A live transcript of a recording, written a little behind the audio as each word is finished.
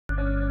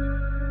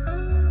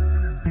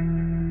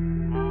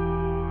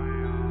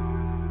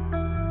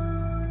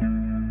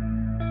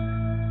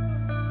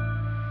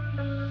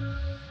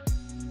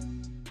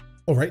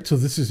All right, so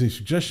this is a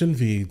suggestion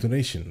via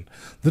donation.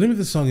 The name of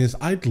the song is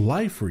I'd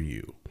Lie For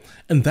You,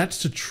 and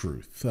That's the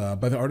Truth,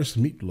 by the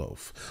artist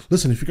Meatloaf.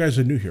 Listen, if you guys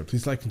are new here,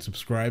 please like and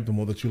subscribe. The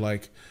more that you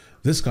like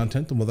this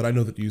content, the more that I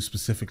know that you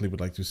specifically would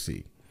like to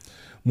see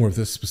more of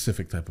this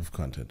specific type of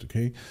content,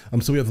 okay?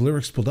 So we have the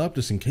lyrics pulled up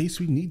just in case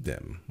we need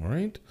them, all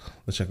right?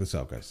 Let's check this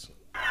out, guys.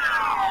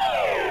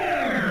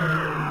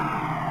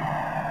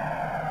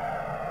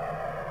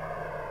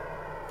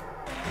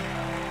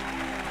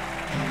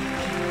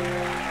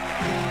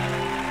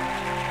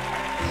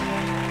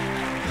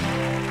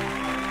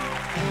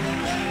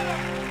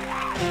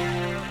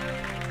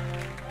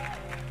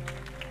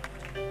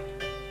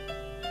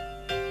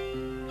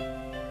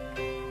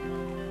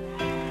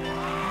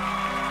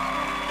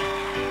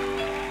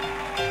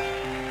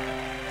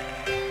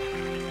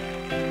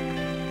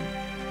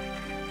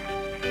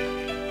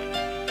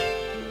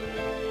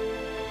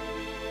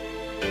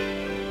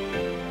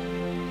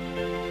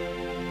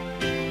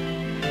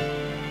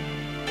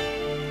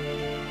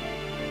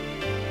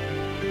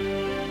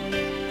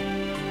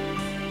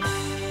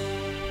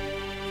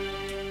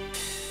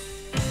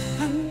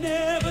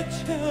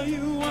 Tell you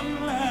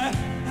one lie,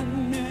 I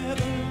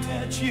never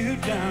let you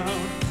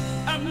down.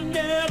 I'd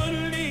never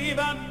leave,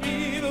 I'd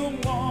be the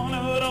one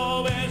who'd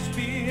always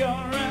be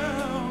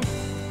around.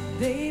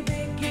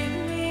 Baby, give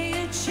me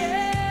a chance.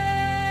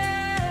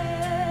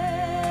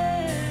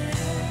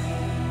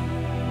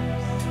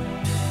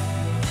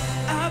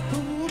 I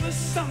pull the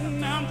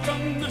sun down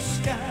from the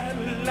sky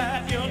to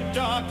light your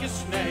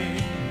darkest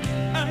night.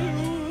 I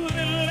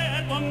wouldn't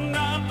let one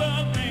drop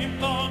of rain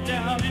fall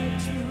down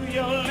into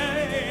your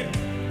life.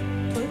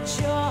 Put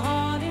your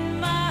heart in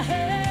my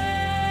hand.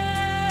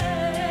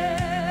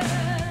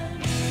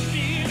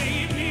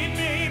 Believe me,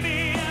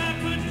 baby, I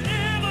could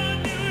never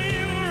do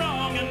you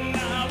wrong, and I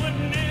would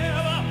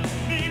never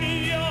be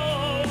your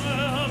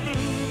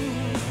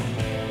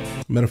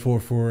blue. Metaphor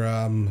for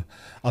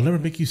I'll never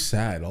make you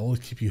sad, I'll always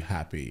keep you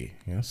happy.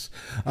 Yes.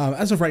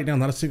 As of right now,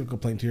 not a single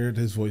complaint here.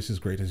 His voice is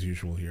great as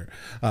usual here.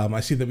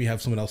 I see that we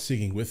have someone else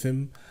singing with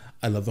him.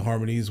 I love the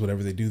harmonies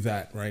whenever they do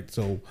that, right?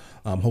 So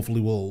hopefully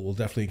we'll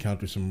definitely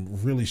encounter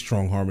some really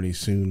strong harmonies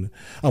soon.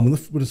 When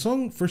the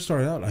song first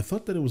started out, I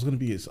thought that it was going to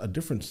be a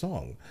different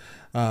song,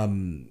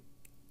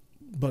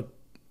 but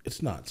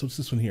it's not. So it's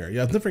this one here.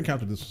 Yeah, I've never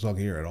encountered this song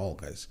here at all,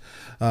 guys.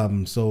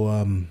 As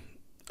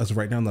of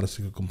right now, not a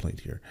single complaint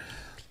here.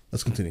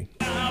 Let's continue.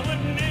 I would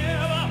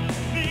never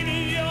be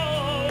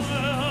your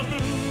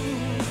blue.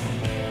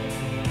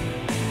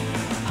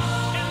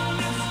 And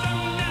this the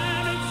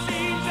night it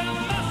seems I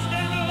must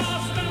have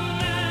lost my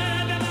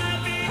mind, and I'd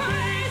be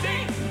crazy,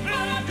 but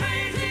I'm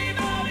crazy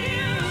about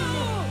you.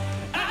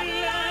 I'd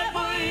lie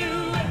for you,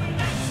 and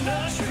that's the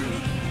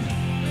truth.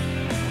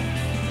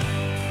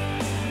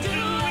 Do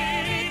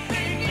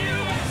anything you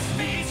ask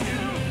me to.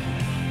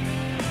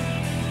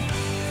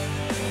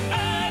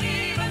 I'd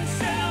even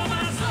sell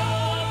my soul.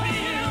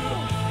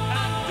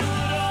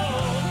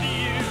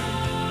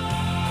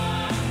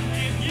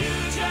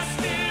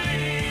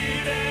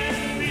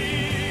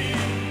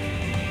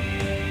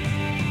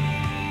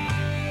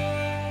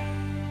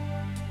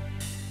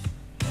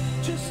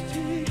 Just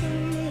take a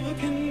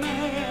look in my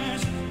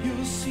eyes,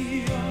 you'll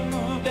see a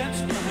love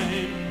that's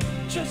blind.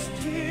 Just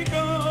take a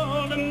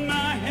hold of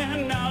my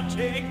hand, I'll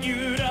take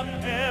you to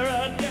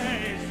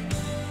paradise.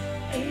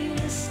 Ain't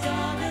a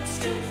star that's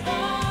too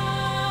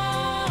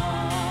far.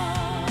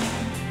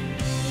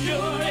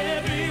 Your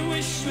every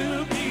wish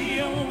will be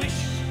a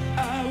wish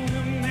I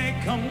will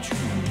make come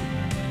true.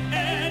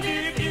 And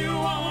if you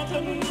want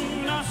the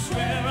moon, I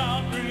swear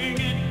I'll bring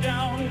it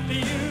down for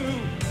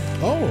you.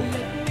 Oh.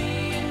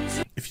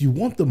 If you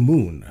want the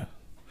moon,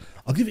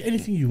 I'll give you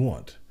anything you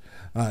want.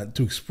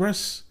 To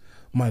express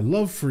my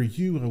love for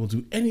you, I will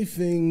do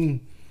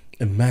anything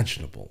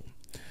imaginable.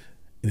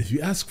 And if you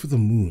ask for the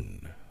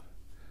moon,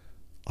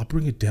 I'll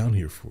bring it down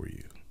here for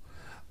you.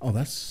 Oh,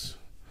 that's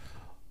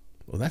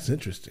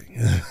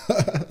interesting.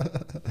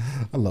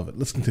 I love it.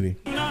 Let's continue.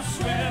 I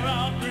swear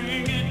I'll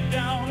bring it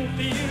down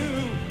for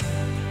you.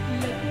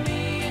 Let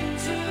me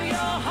into your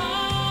heart.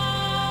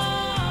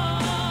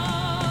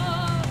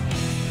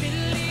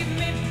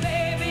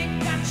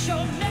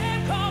 Your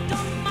name carved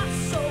on my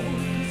soul,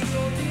 'cause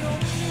you're the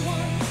only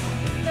one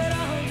that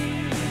I'll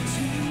give it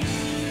to.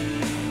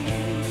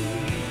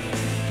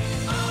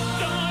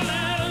 Don't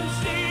let them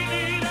see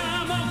that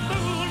I'm a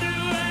fool to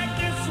act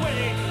this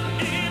way.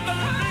 If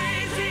I'm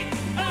crazy,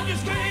 I'm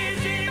just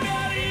crazy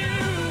about you.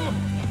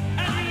 I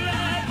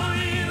lie for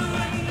you,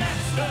 and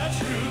that's the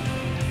truth.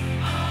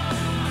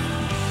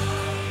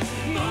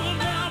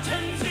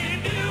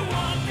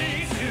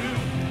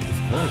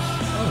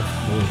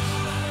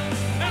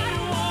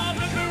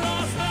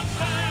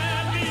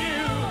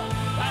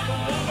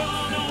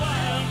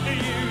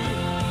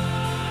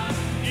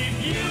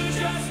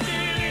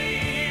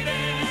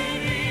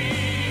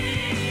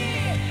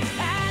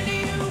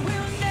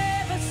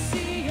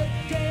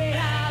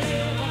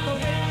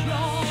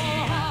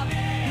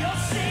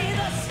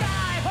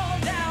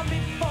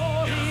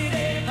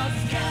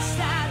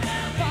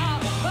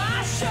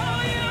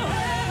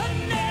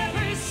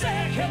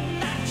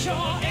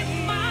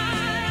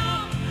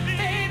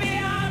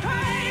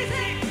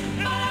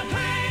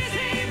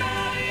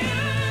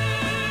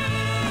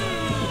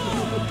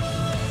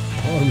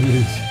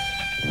 harmonies.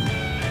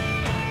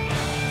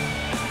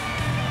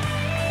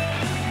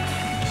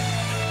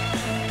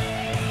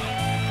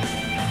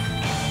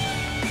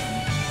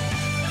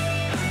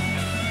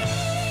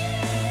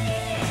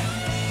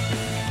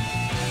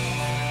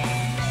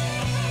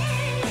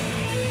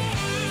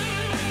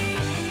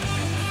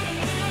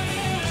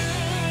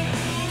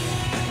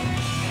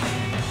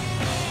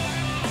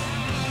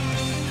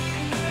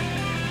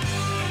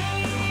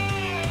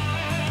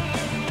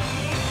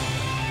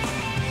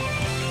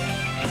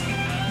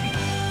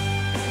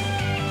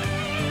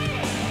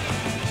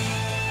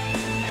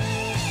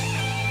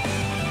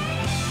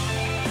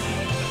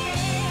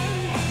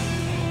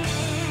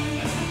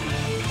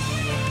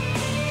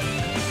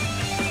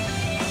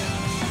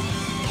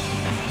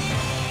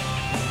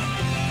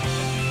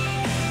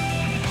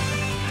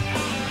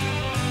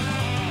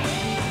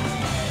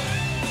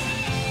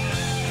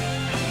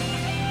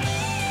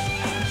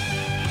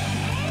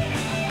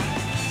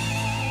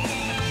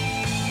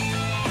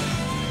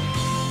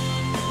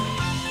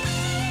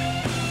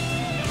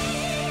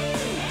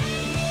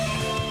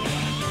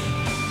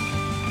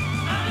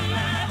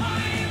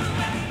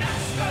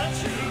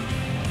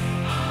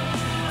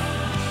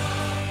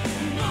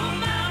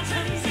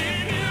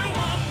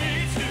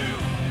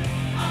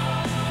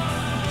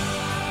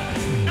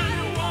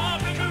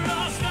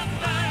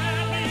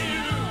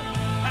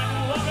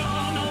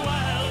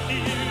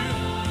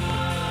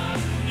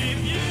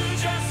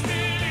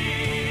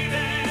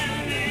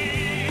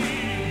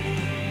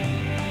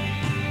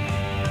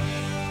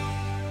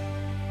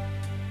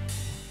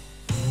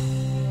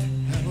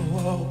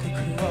 Walk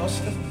across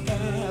the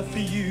fire for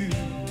you.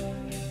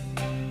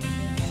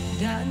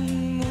 I'd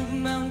move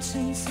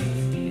mountains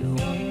if you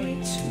want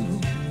me to.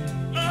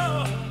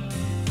 Oh,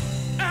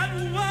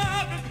 I'd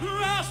walk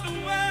across the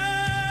world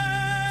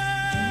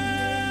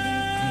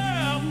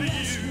for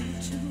you.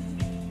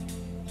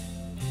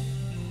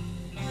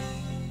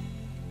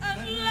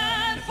 I'd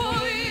lie for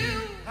you.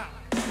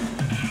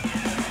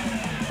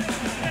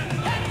 And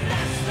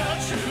that's the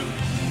truth.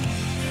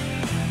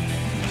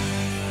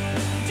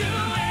 Do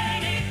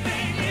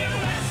anything you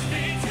ask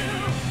me to.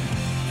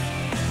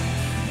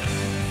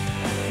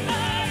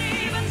 I'd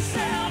even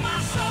sell my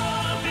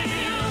soul for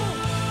you.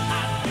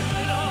 I'd do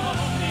it all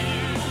for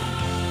you.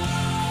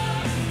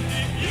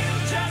 If you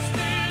just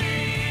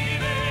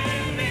believe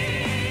in me,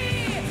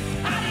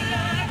 I'd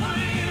lie for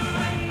you,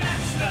 and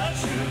that's the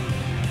truth.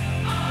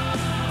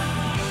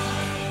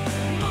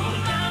 Move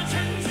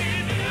mountains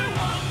if you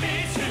want me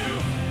to.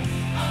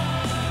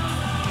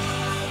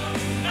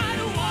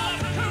 I'd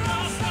walk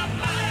across the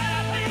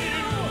fire for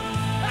you.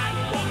 I'd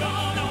walk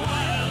on the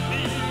wild for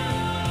you.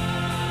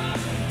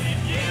 If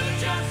you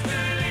just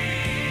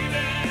believe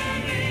in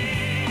me,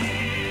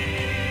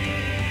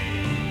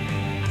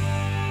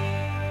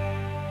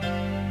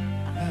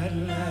 I'd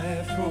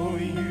lie for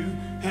you,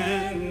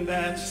 and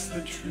that's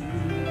the truth.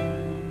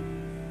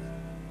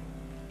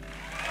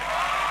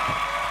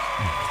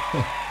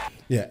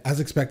 Yeah, as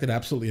expected,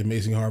 absolutely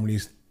amazing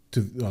harmonies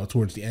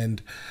towards the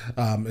end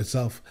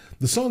itself.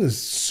 The song is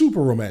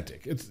super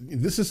romantic.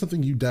 This is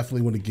something you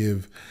definitely want to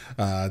give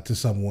to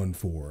someone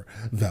for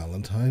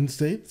Valentine's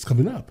Day. It's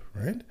coming up,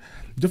 right?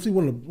 You definitely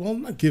want to, well,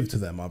 not give to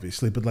them,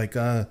 obviously, but like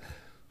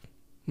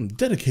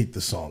dedicate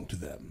the song to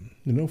them,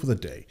 you know, for the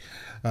day.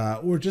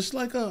 Or just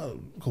like a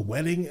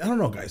wedding. I don't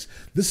know, guys.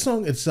 This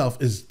song itself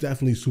is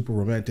definitely super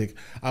romantic.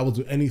 I will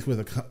do anything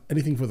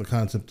for the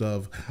concept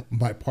of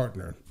my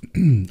partner.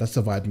 That's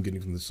the vibe I'm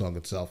getting from the song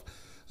itself.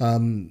 All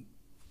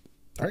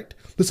right.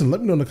 Listen,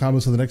 let me know in the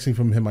comments of the next thing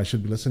from him I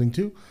should be listening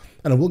to,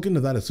 and I will get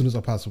into that as soon as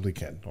I possibly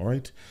can. All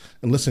right.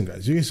 And listen,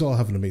 guys, you guys all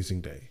have an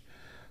amazing day.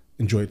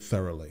 Enjoy it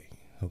thoroughly.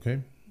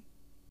 Okay.